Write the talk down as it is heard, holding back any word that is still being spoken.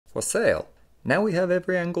For sale. Now we have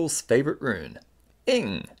every Angle's favorite rune,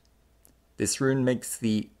 ing. This rune makes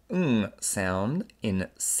the ng sound in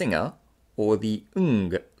singer or the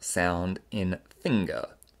ng sound in finger.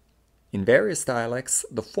 In various dialects,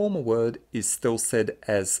 the former word is still said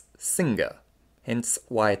as singer, hence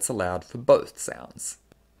why it's allowed for both sounds.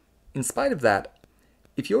 In spite of that,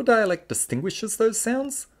 if your dialect distinguishes those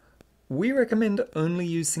sounds, we recommend only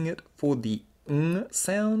using it for the ng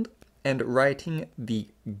sound and writing the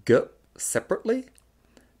g separately.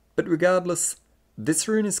 But regardless, this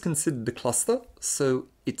rune is considered a cluster, so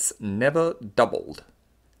it's never doubled.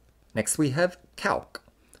 Next we have calc,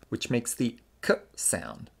 which makes the k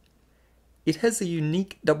sound. It has a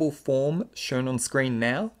unique double form shown on screen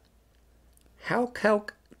now. How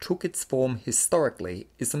calc took its form historically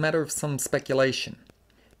is a matter of some speculation.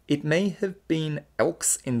 It may have been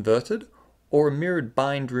elk's inverted or a mirrored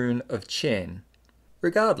bind rune of chen.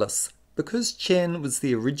 Regardless, because chen was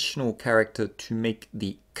the original character to make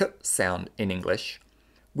the k sound in English,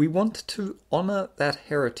 we want to honor that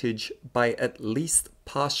heritage by at least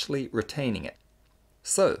partially retaining it.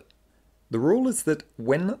 So, the rule is that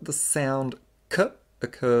when the sound k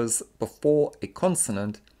occurs before a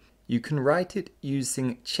consonant, you can write it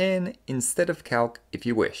using chen instead of calc if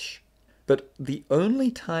you wish. But the only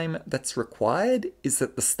time that's required is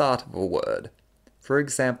at the start of a word. For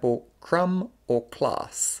example, crumb or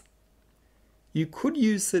class. You could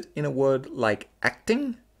use it in a word like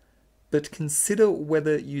acting, but consider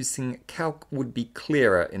whether using calc would be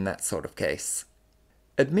clearer in that sort of case.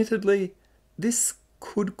 Admittedly, this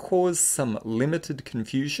could cause some limited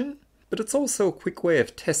confusion, but it's also a quick way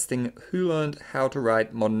of testing who learned how to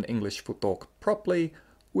write modern English footwork properly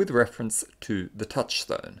with reference to the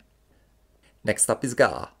touchstone. Next up is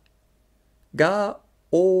ga. Ga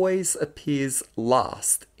always appears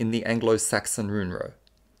last in the Anglo-Saxon rune row.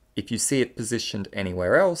 If you see it positioned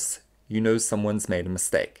anywhere else, you know someone's made a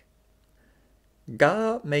mistake.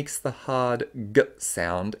 Ga makes the hard g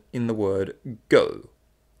sound in the word go.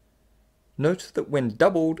 Note that when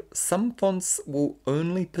doubled, some fonts will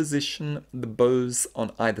only position the bows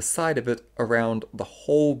on either side of it around the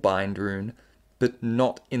whole bind rune, but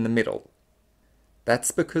not in the middle.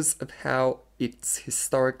 That's because of how it's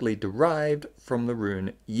historically derived from the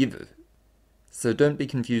rune yiv. So don't be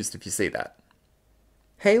confused if you see that.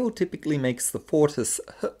 Hail typically makes the fortis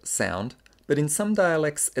h sound, but in some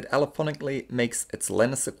dialects it allophonically makes its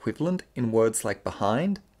lenis equivalent in words like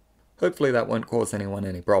behind. Hopefully that won't cause anyone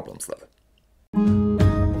any problems though.